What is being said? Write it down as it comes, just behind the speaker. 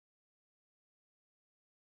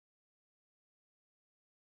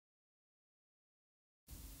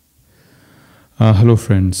Hello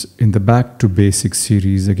friends, in the Back to Basics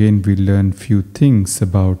series again we learn few things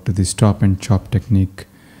about the stop and chop technique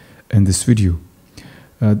in this video.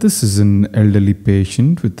 This is an elderly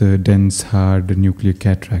patient with a dense hard nuclear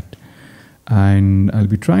cataract, and I'll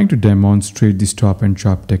be trying to demonstrate the stop and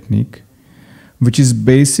chop technique, which is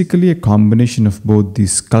basically a combination of both the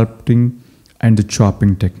sculpting and the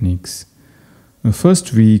chopping techniques.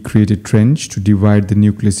 First we create a trench to divide the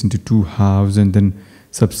nucleus into two halves and then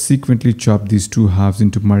subsequently chop these two halves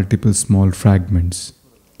into multiple small fragments.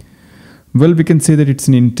 Well, we can say that it's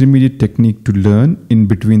an intermediate technique to learn in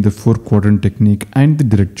between the four-quadrant technique and the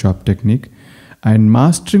direct chop technique, and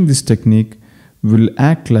mastering this technique will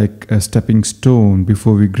act like a stepping stone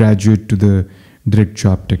before we graduate to the direct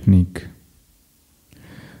chop technique.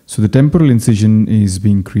 So the temporal incision is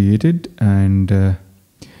being created, and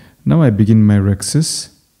now I begin my rhexis.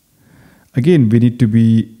 Again, we need to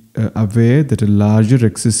be aware that a larger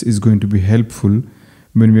rhexis is going to be helpful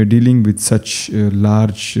when we are dealing with such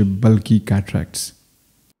large bulky cataracts.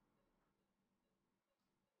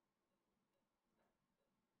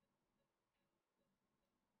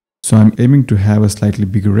 So I'm aiming to have a slightly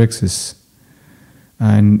bigger rhexis,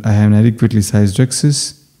 and I have an adequately sized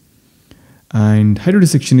rhexis, and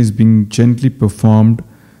hydrodissection is being gently performed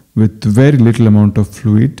with very little amount of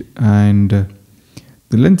fluid, and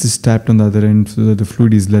the lens is tapped on the other end so that the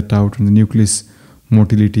fluid is let out and the nucleus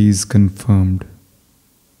motility is confirmed.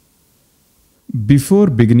 Before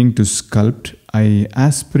beginning to sculpt, I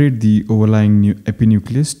aspirate the overlying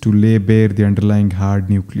epinucleus to lay bare the underlying hard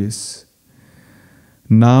nucleus.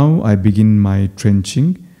 Now I begin my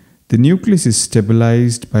trenching. The nucleus is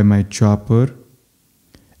stabilized by my chopper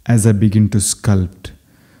as I begin to sculpt.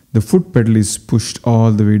 The foot pedal is pushed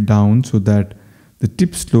all the way down so that the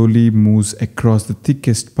tip slowly moves across the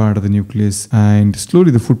thickest part of the nucleus, and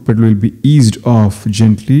slowly the foot pedal will be eased off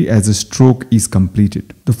gently as the stroke is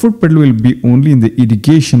completed. The foot pedal will be only in the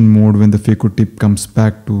irrigation mode when the phaco tip comes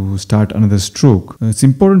back to start another stroke. It's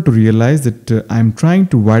important to realize that I am trying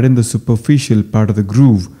to widen the superficial part of the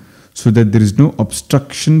groove so that there is no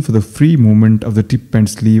obstruction for the free movement of the tip and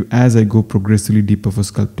sleeve as I go progressively deeper for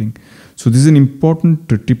sculpting. So this is an important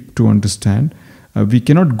tip to understand. We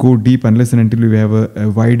cannot go deep unless and until we have a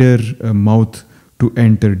wider mouth to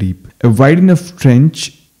enter deep. A wide enough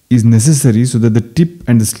trench is necessary so that the tip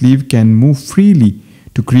and the sleeve can move freely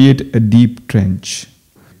to create a deep trench.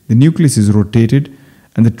 The nucleus is rotated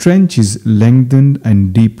and the trench is lengthened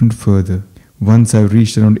and deepened further. Once I've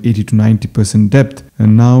reached around 80 to 90% depth,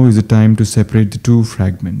 and now is the time to separate the two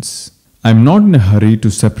fragments. I'm not in a hurry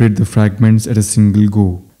to separate the fragments at a single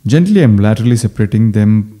go. Gently I'm laterally separating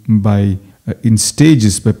them in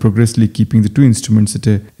stages by progressively keeping the two instruments at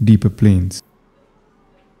a deeper planes.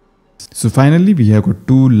 So finally we have got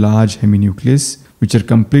two large heminucleus which are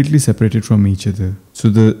completely separated from each other. So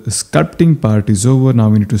the sculpting part is over. Now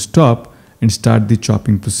we need to stop and start the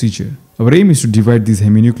chopping procedure. Our aim is to divide these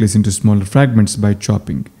heminucleus into smaller fragments by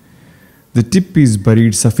chopping. The tip is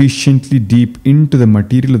buried sufficiently deep into the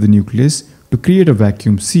material of the nucleus to create a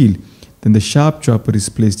vacuum seal. Then the sharp chopper is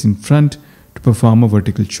placed in front to perform a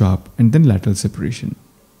vertical chop and then lateral separation.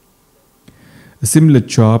 A similar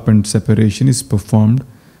chop and separation is performed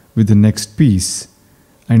with the next piece,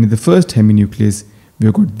 and in the first heminucleus we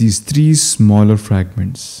have got these three smaller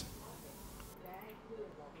fragments.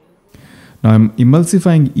 Now I am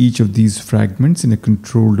emulsifying each of these fragments in a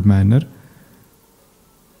controlled manner,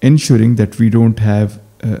 ensuring that we don't have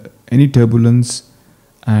any turbulence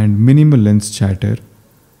and minimal lens chatter,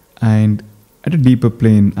 and at a deeper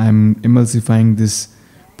plane, I am emulsifying this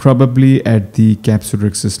probably at the capsule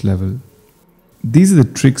rhexis level. These are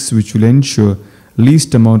the tricks which will ensure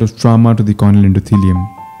least amount of trauma to the corneal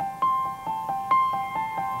endothelium.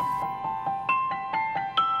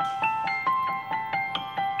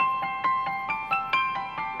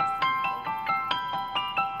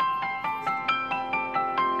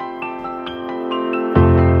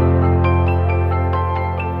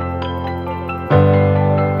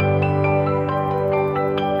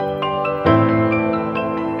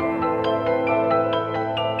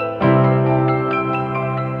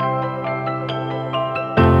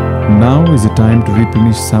 Now is the time to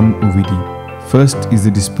replenish some OVD. First is the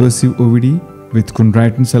dispersive OVD with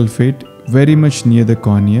chondroitin sulfate very much near the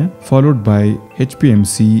cornea, followed by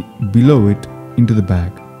HPMC below it into the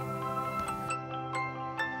bag.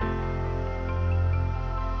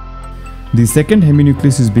 The second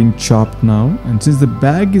heminucleus is being chopped now, and since the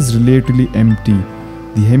bag is relatively empty,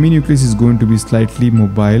 the heminucleus is going to be slightly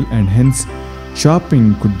mobile, and hence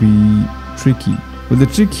chopping could be tricky. Well, the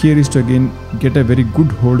trick here is to again get a very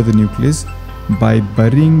good hold of the nucleus by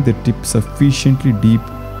burying the tip sufficiently deep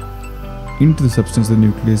into the substance of the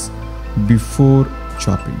nucleus before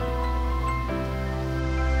chopping.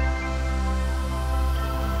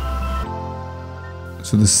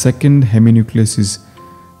 So the second heminucleus is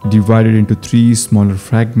divided into 3 smaller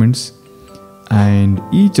fragments, and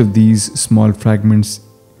each of these small fragments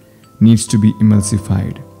needs to be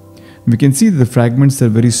emulsified. We can see that the fragments are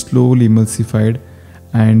very slowly emulsified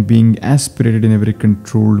and being aspirated in a very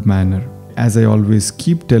controlled manner. As I always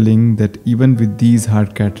keep telling, that even with these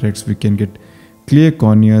hard cataracts we can get clear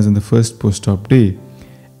corneas on the first post-op day,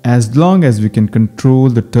 as long as we can control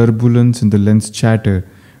the turbulence in the lens chatter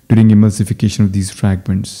during emulsification of these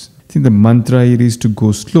fragments. I think the mantra here is to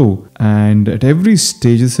go slow, and at every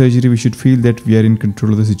stage of surgery we should feel that we are in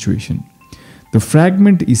control of the situation. The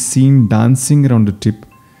fragment is seen dancing around the tip,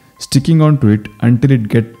 sticking onto it until it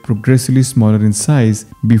gets progressively smaller in size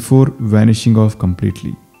before vanishing off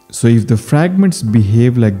completely. So if the fragments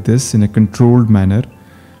behave like this in a controlled manner,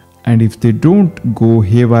 and if they don't go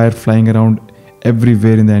haywire flying around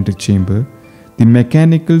everywhere in the antechamber, the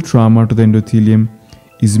mechanical trauma to the endothelium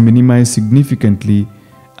is minimized significantly,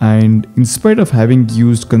 and in spite of having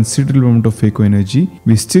used considerable amount of phaco energy,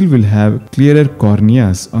 we still will have clearer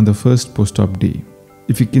corneas on the first post-op day.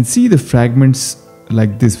 If you can see the fragments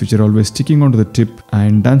like this, which are always sticking onto the tip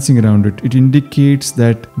and dancing around it, it indicates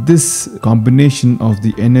that this combination of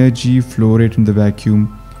the energy, flow rate and the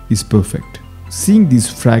vacuum is perfect. Seeing these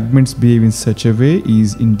fragments behave in such a way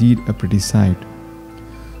is indeed a pretty sight.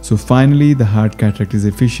 So finally the hard cataract is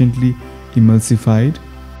efficiently emulsified.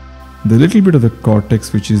 The little bit of the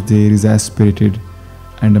cortex which is there is aspirated,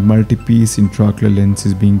 and a multi-piece intraocular lens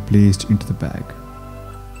is being placed into the bag.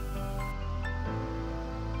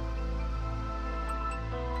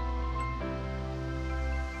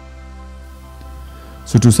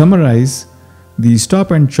 So to summarize, the stop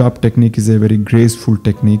and chop technique is a very graceful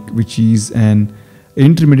technique, which is an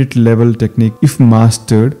intermediate level technique. If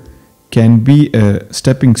mastered, can be a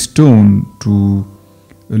stepping stone to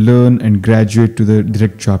learn and graduate to the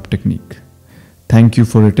direct chop technique. Thank you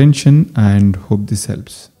for your attention and hope this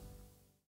helps.